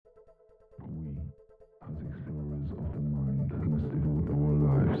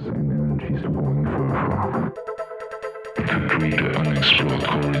going further, to create unexplored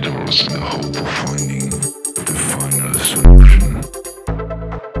corridors in the hope of finding the final solution.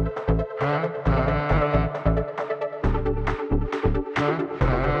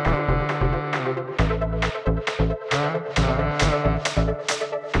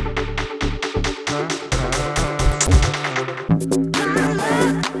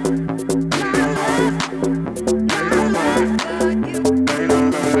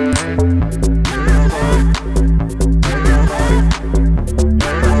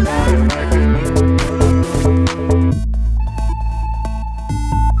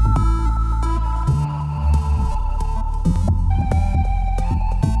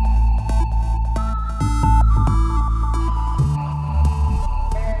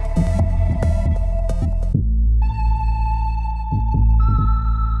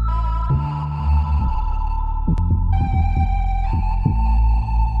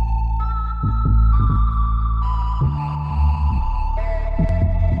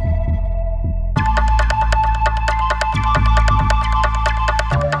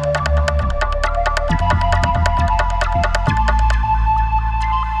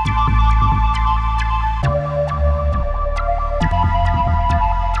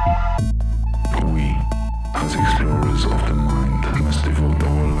 As explorers of the mind, must devote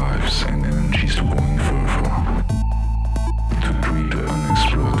our lives and energies to going further, to create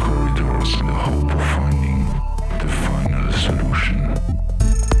unexplored corridors in the hope of finding the final solution.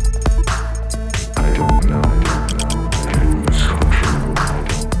 I don't know. Lose control.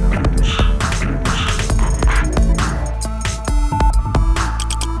 Lose control.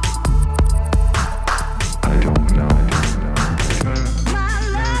 I don't know.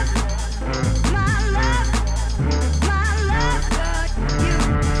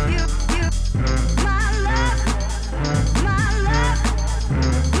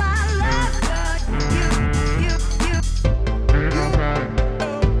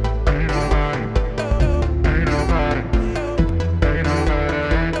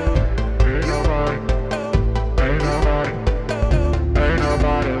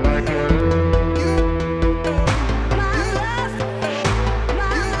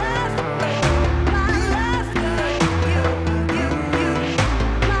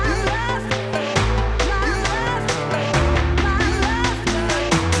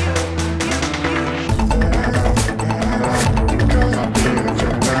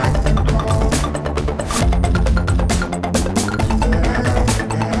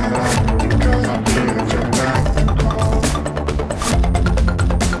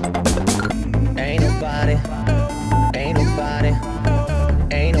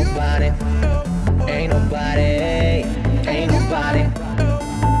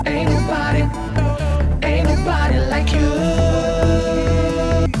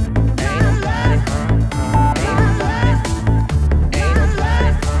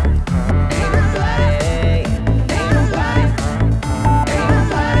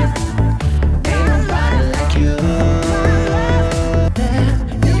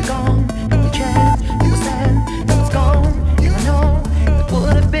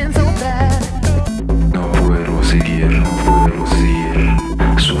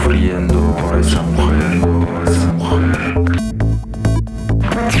 Sufriendo por esa mujer.